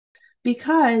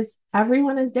because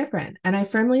everyone is different. And I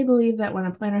firmly believe that when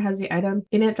a planner has the items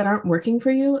in it that aren't working for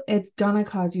you, it's gonna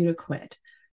cause you to quit.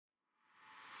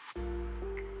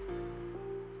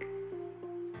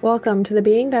 Welcome to the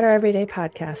Being Better Everyday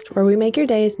podcast, where we make your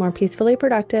days more peacefully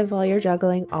productive while you're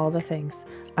juggling all the things.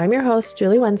 I'm your host,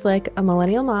 Julie Wenslick, a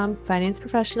millennial mom, finance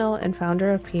professional, and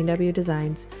founder of P&W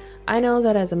Designs. I know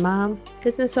that as a mom,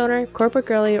 business owner, corporate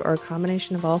girly, or a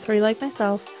combination of all three like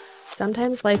myself,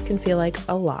 sometimes life can feel like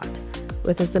a lot.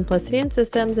 With the simplicity in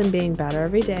systems and being better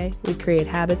every day, we create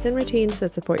habits and routines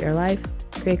that support your life,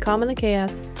 create calm in the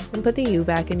chaos, and put the you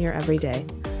back in your everyday.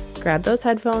 Grab those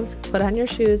headphones, put on your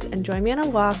shoes, and join me on a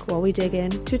walk while we dig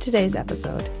into today's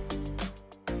episode.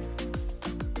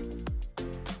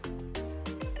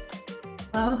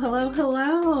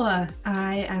 Hello.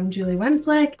 I am Julie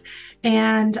Wenslick,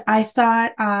 and I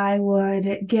thought I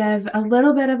would give a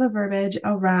little bit of a verbiage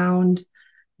around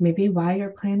maybe why your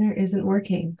planner isn't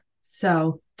working.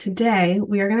 So today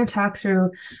we are going to talk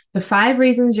through the 5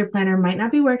 reasons your planner might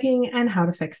not be working and how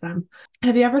to fix them.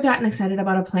 Have you ever gotten excited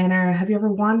about a planner? Have you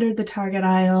ever wandered the Target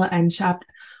aisle and shopped,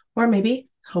 or maybe,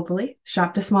 hopefully,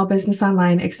 shopped a small business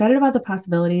online, excited about the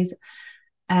possibilities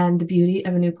and the beauty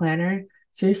of a new planner?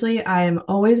 Seriously, I am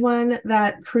always one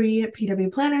that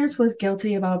pre-PW planners was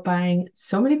guilty about buying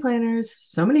so many planners,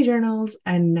 so many journals,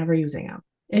 and never using them.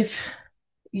 If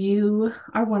you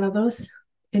are one of those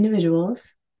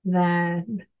individuals,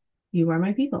 then you are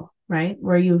my people, right?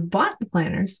 Where you've bought the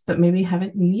planners, but maybe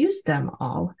haven't used them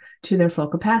all to their full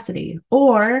capacity.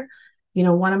 Or,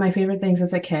 one of my favorite things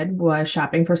as a kid was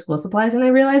shopping for school supplies. And I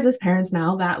realize as parents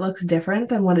now that looks different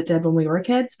than what it did when we were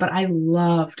kids, but I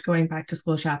loved going back to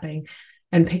school shopping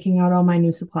and picking out all my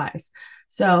new supplies.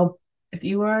 So if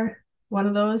you are one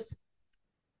of those,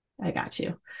 I got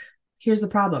you. Here's the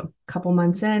problem. A couple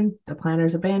months in, the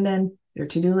planner's abandoned. Your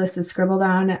to-do list is scribbled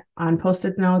on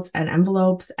post-it notes and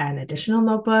envelopes and additional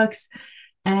notebooks.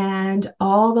 And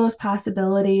all those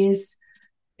possibilities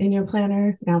in your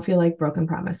planner now feel like broken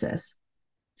promises.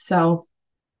 So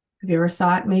have you ever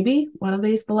thought maybe one of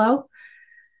these below?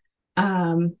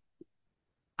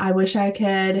 I wish I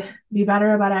could be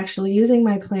better about actually using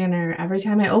my planner. Every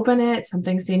time I open it,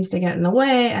 something seems to get in the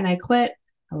way and I quit.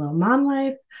 Hello, mom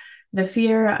life. The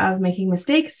fear of making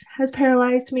mistakes has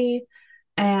paralyzed me.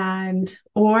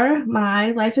 Or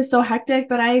my life is so hectic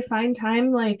that I find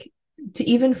time to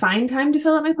even find time to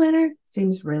fill out my planner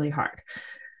seems really hard.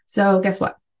 So guess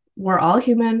what? We're all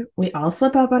human. We all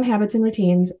slip up on habits and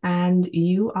routines, and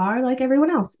you are like everyone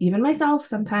else, even myself.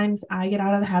 Sometimes I get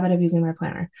out of the habit of using my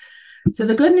planner. So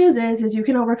the good news is you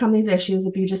can overcome these issues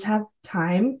if you just have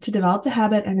time to develop the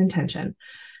habit and intention.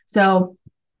 So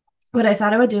what I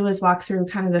thought I would do is walk through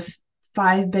kind of the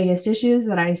 5 biggest issues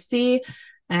that I see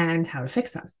and how to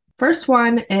fix them. First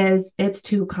one is it's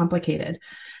too complicated.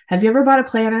 Have you ever bought a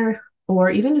planner or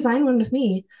even designed one with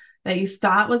me that you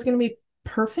thought was going to be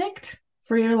perfect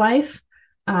for your life?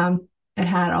 It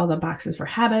had all the boxes for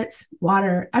habits,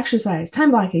 water, exercise,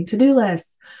 time blocking, to-do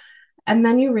lists. And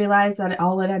then you realize that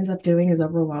all it ends up doing is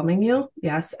overwhelming you.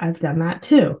 Yes, I've done that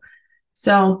too.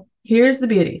 So here's the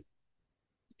beauty.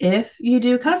 If you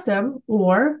do custom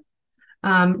or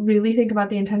really think about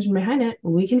the intention behind it,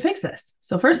 we can fix this.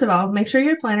 So first of all, make sure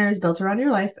your planner is built around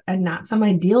your life and not some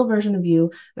ideal version of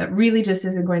you that really just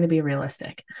isn't going to be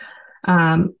realistic.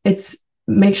 It's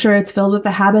make sure it's filled with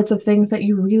the habits of things that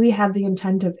you really have the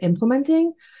intent of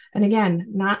implementing. And again,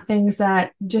 not things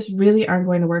that just really aren't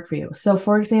going to work for you. So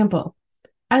for example,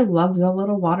 I love the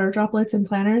little water droplets in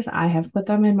planners. I have put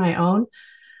them in my own.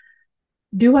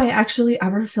 Do I actually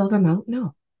ever fill them out?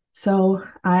 No. So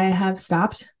I have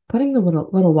stopped putting the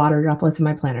little water droplets in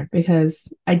my planner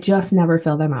because I just never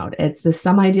fill them out. It's the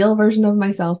some ideal version of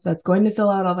myself that's going to fill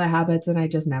out all the habits, and I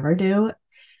just never do.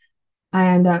 I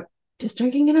end up just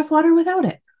drinking enough water without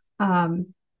it.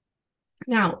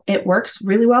 Now, it works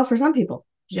really well for some people,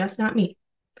 just not me.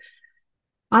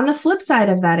 On the flip side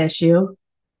of that issue,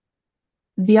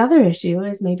 the other issue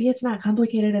is maybe it's not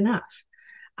complicated enough.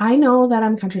 I know that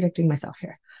I'm contradicting myself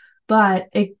here, but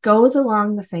it goes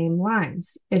along the same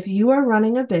lines. If you are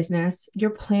running a business,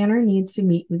 your planner needs to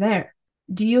meet you there.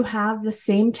 Do you have the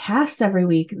same tasks every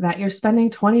week that you're spending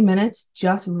 20 minutes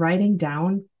just writing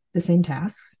down the same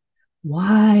tasks?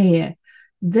 Why?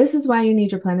 This is why you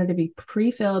need your planner to be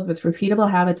pre-filled with repeatable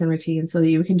habits and routines so that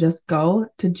you can just go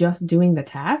to just doing the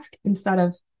task instead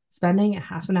of spending a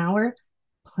half an hour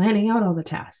planning out all the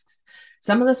tasks.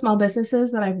 Some of the small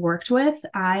businesses that I've worked with,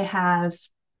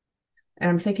 and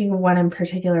I'm thinking of one in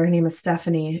particular, her name is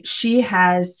Stephanie. She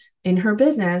has in her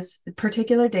business,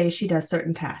 particular days, she does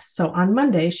certain tasks. So on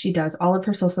Monday, she does all of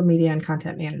her social media and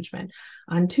content management.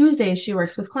 On Tuesdays, she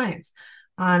works with clients.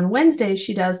 On Wednesdays,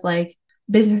 she does like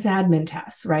business admin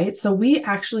tasks, right? So we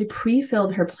actually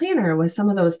pre-filled her planner with some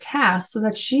of those tasks so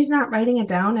that she's not writing it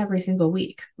down every single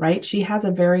week, right? She has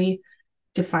a very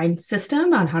defined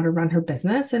system on how to run her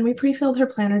business, and we pre-filled her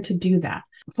planner to do that.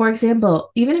 For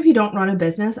example, even if you don't run a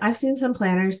business, I've seen some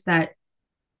planners that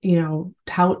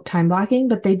tout time blocking,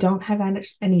 but they don't have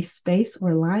any space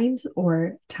or lines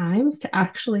or times to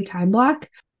actually time block.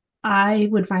 I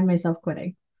would find myself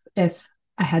quitting if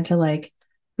I had to like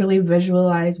really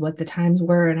visualize what the times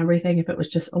were and everything if it was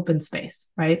just open space,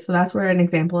 right? So that's where an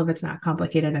example of it's not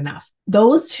complicated enough.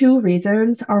 Those two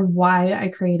reasons are why I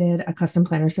created a custom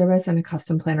planner service and a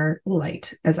custom planner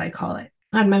light, as I call it.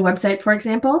 On my website, for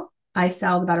example, I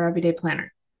sell the Better Everyday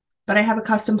Planner, but I have a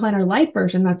custom planner light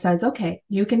version that says, okay,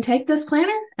 you can take this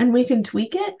planner and we can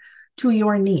tweak it to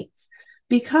your needs,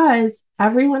 because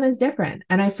everyone is different.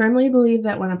 And I firmly believe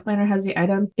that when a planner has the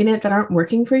items in it that aren't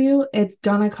working for you, it's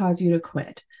gonna cause you to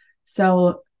quit.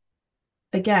 So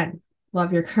again,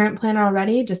 love your current planner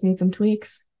already, just need some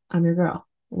tweaks. I'm your girl.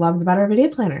 Love the Better Everyday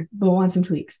Planner, but want some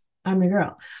tweaks. I'm your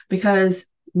girl. Because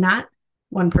not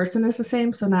one person is the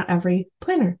same, so not every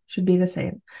planner should be the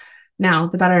same. Now,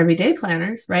 the Better Everyday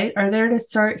Planners, right, are there to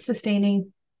start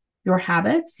sustaining your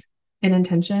habits and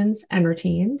intentions and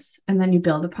routines, and then you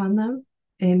build upon them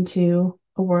into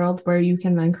a world where you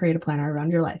can then create a planner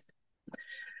around your life.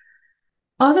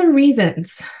 Other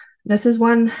reasons, this is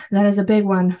one that is a big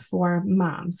one for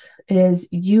moms, is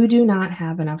you do not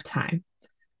have enough time.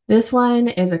 This one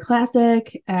is a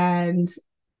classic and,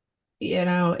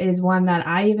 is one that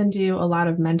I even do a lot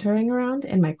of mentoring around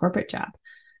in my corporate job.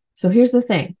 So here's the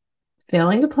thing.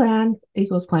 Failing to plan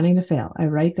equals planning to fail. I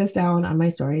write this down on my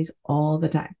stories all the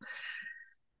time.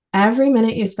 Every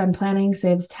minute you spend planning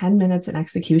saves 10 minutes in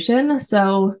execution.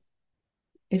 So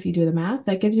if you do the math,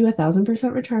 that gives you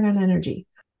 1,000% return on energy.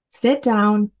 Sit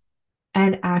down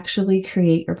and actually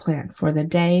create your plan for the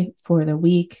day, for the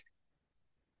week.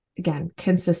 Again,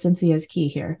 consistency is key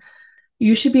here.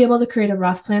 You should be able to create a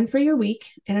rough plan for your week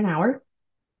in an hour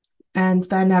and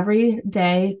spend every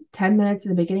day 10 minutes at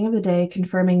the beginning of the day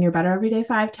confirming your Better Everyday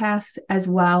 5 tasks, as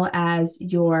well as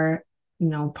your,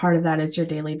 part of that is your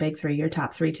daily big 3, your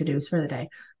top 3 to-dos for the day.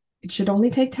 It should only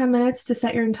take 10 minutes to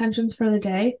set your intentions for the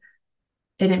day,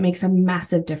 and it makes a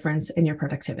massive difference in your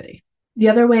productivity. The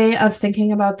other way of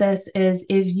thinking about this is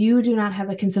if you do not have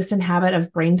a consistent habit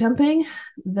of brain dumping,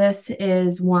 this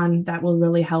is one that will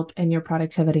really help in your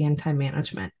productivity and time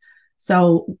management.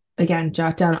 So again,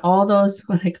 jot down all those,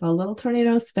 what I call little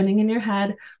tornadoes spinning in your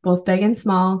head, both big and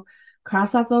small.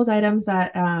 Cross off those items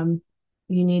that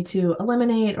you need to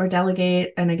eliminate or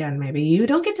delegate. And again, maybe you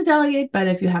don't get to delegate, but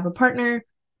if you have a partner,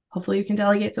 hopefully you can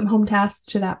delegate some home tasks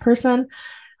to that person.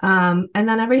 And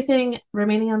then everything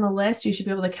remaining on the list, you should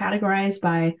be able to categorize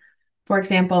by, for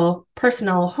example,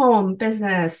 personal, home,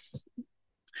 business,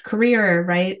 career,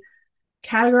 right?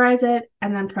 Categorize it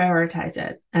and then prioritize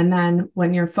it. And then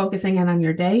when you're focusing in on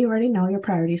your day, you already know your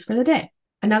priorities for the day.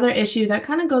 Another issue that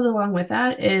kind of goes along with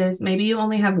that is maybe you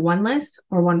only have one list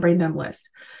or one brain dump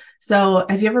list. So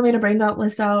have you ever made a brain dump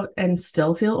list out and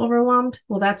still feel overwhelmed?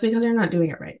 Well, that's because you're not doing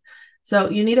it right.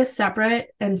 So you need to separate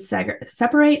and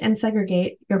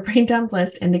segregate your brain dump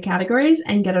list into categories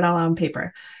and get it all on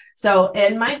paper. So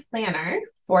in my planner,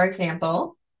 for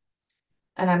example,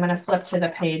 and I'm going to flip to the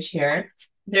page here,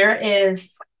 I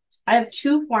have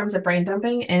 2 forms of brain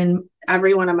dumping in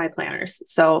every one of my planners.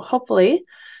 So hopefully,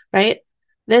 right,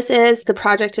 this is the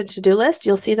project and to-do list.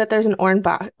 You'll see that there's an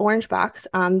orange box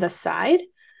on the side.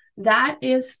 That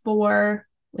is for,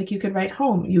 like, you could write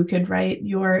home. You could write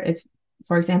if,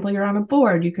 for example, you're on a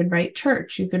board, you could write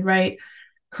church, you could write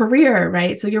career,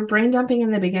 right? So you're brain dumping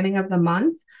in the beginning of the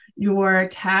month, your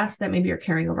tasks that maybe you're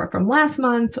carrying over from last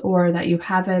month or that you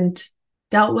haven't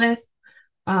dealt with.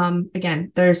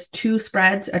 Again, there's 2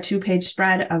 spreads, a 2-page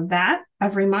spread of that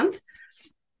every month.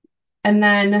 And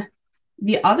then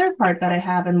the other part that I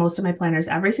have in most of my planners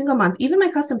every single month, even my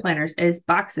custom planners, is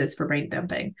boxes for brain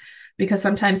dumping, because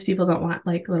sometimes people don't want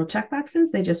like little check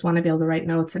boxes. They just want to be able to write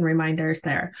notes and reminders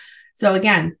there. So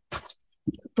again,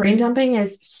 brain dumping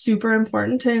is super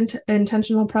important to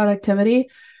intentional productivity.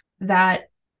 That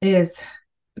is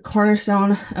the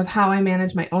cornerstone of how I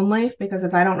manage my own life, because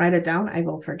if I don't write it down, I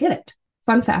will forget it.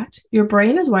 Fun fact, your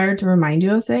brain is wired to remind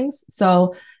you of things.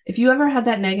 So if you ever had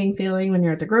that nagging feeling when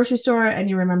you're at the grocery store and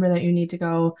you remember that you need to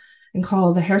go and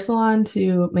call the hair salon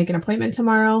to make an appointment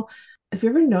tomorrow, if you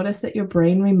ever notice that your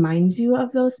brain reminds you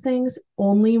of those things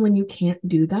only when you can't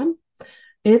do them,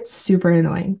 it's super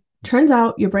annoying. Turns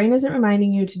out your brain isn't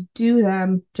reminding you to do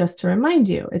them just to remind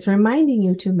you. It's reminding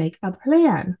you to make a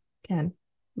plan. Again,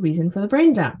 reason for the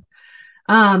brain dump.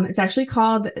 It's actually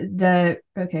called okay,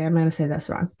 I'm going to say this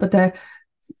wrong, but the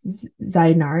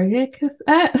Zygarnik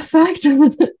effect.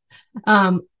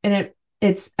 And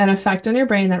it's an effect on your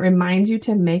brain that reminds you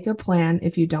to make a plan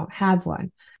if you don't have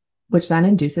one, which then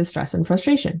induces stress and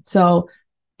frustration. So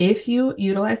if you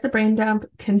utilize the brain dump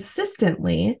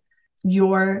consistently,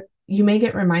 you may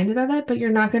get reminded of it, but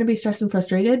you're not going to be stressed and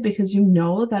frustrated because you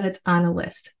know that it's on a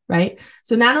list, right?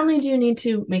 So not only do you need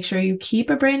to make sure you keep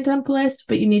a brain dump list,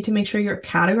 but you need to make sure you're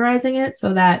categorizing it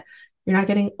so that you're not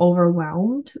getting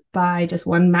overwhelmed by just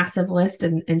one massive list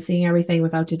and seeing everything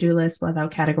without to-do lists,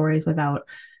 without categories, without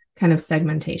kind of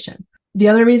segmentation. The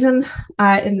other reason,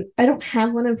 and I don't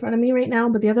have one in front of me right now,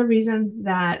 but the other reason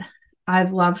that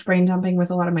I've loved brain dumping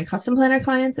with a lot of my custom planner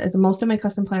clients is most of my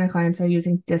custom planner clients are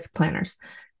using disc planners.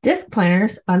 Disc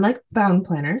planners, unlike bound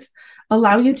planners,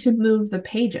 allow you to move the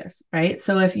pages, right?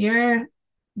 So if you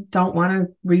don't want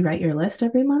to rewrite your list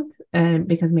every month, and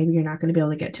because maybe you're not going to be able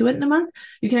to get to it in a month,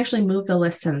 you can actually move the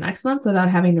list to the next month without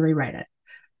having to rewrite it.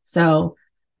 So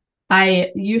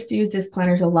I used to use disc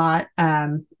planners a lot.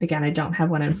 Again, I don't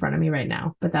have one in front of me right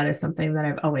now, but that is something that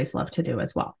I've always loved to do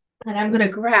as well. And I'm going to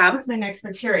grab my next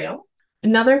material.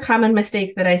 Another common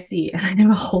mistake that I see, and I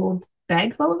have a whole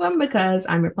bag full of them because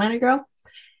I'm your planner girl,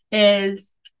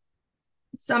 is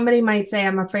somebody might say,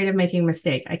 I'm afraid of making a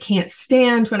mistake. I can't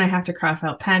stand when I have to cross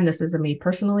out pen. This is a me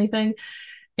personally thing.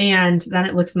 And then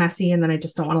it looks messy and then I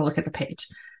just don't want to look at the page.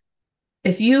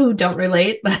 If you don't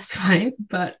relate, that's fine.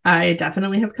 But I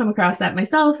definitely have come across that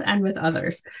myself and with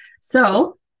others.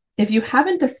 So if you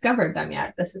haven't discovered them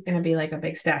yet, this is going to be like a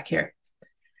big stack here.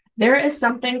 There is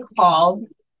something called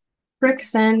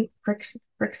Frixion,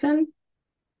 Frixion,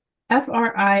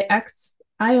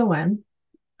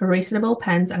 erasable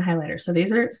pens and highlighters. So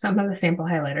these are some of the sample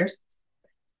highlighters.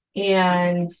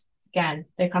 And again,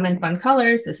 they come in fun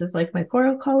colors. This is like my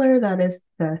coral color. That is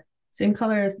the same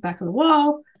color as the back of the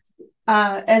wall,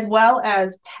 as well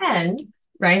as pens,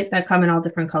 right? That come in all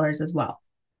different colors as well.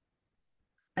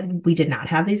 We did not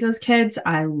have these as kids.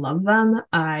 I love them.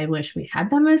 I wish we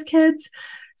had them as kids.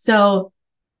 So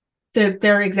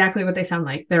they're exactly what they sound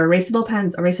like. They're erasable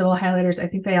pens, erasable highlighters. I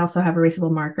think they also have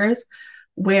erasable markers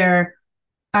where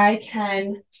I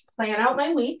can plan out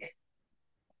my week.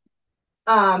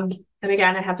 And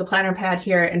again, I have the planner pad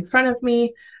here in front of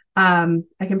me. I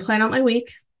can plan out my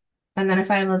week. And then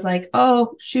if I was like,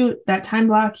 oh, shoot, that time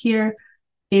block here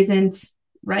isn't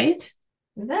right,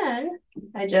 then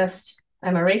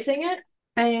I'm erasing it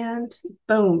and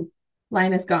boom,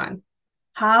 line is gone.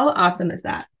 How awesome is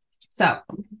that? So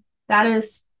that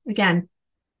is, again,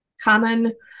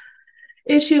 common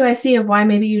issue I see of why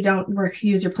maybe you don't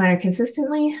use your planner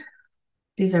consistently.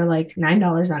 These are like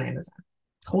 $9 on Amazon.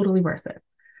 Totally worth it.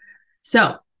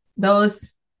 So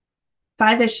those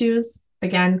 5 issues,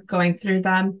 again, going through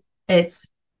them, it's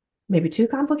maybe too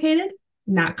complicated,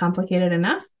 not complicated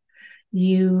enough.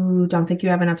 You don't think you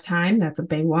have enough time. That's a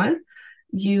big one.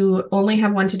 You only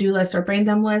have one to-do list or brain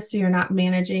dump list, so you're not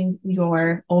managing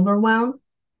your overwhelm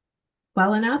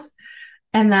well enough.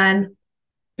 And then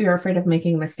you're afraid of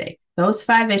making a mistake. Those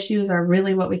 5 issues are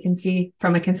really what we can see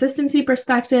from a consistency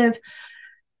perspective.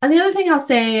 And the other thing I'll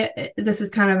say, this is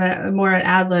kind of a more an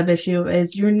ad lib issue,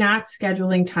 is you're not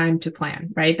scheduling time to plan,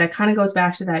 right? That kind of goes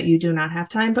back to that you do not have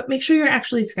time, but make sure you're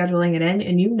actually scheduling it in.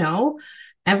 And you know,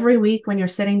 every week when you're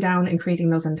sitting down and creating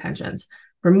those intentions.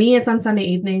 For me, it's on Sunday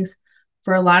evenings.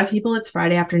 For a lot of people, it's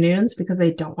Friday afternoons because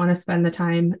they don't want to spend the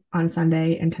time on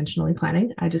Sunday intentionally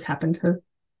planning. I just happen to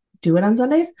do it on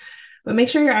Sundays, but make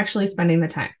sure you're actually spending the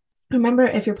time. Remember,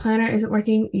 if your planner isn't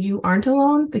working, you aren't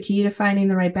alone. The key to finding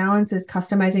the right balance is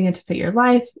customizing it to fit your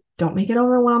life. Don't make it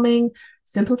overwhelming.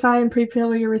 Simplify and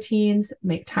pre-fill your routines.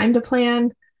 Make time to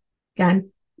plan.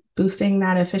 Again, boosting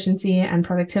that efficiency and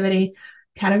productivity.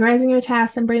 Categorizing your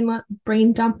tasks and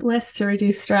brain dump lists to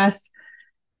reduce stress.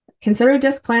 Consider a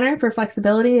disc planner for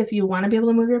flexibility if you want to be able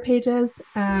to move your pages.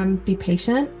 Be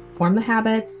patient. Form the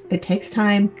habits. It takes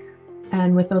time.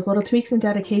 And with those little tweaks and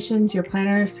dedications, your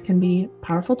planners can be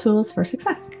powerful tools for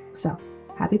success. So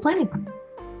happy planning.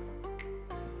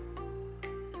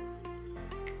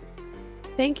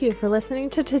 Thank you for listening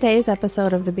to today's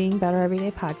episode of the Being Better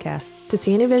Everyday podcast. To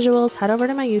see any visuals, head over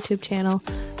to my YouTube channel.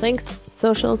 Links,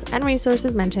 socials, and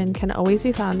resources mentioned can always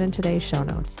be found in today's show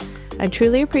notes. I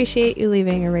truly appreciate you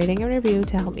leaving a rating and review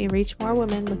to help me reach more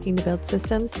women looking to build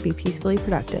systems to be peacefully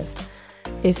productive.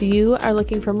 If you are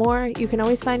looking for more, you can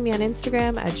always find me on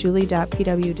Instagram at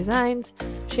julie.pwdesigns,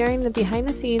 sharing the behind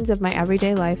the scenes of my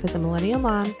everyday life as a millennial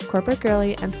mom, corporate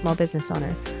girly, and small business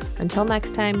owner. Until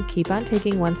next time, keep on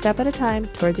taking one step at a time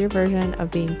towards your version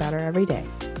of being better every day.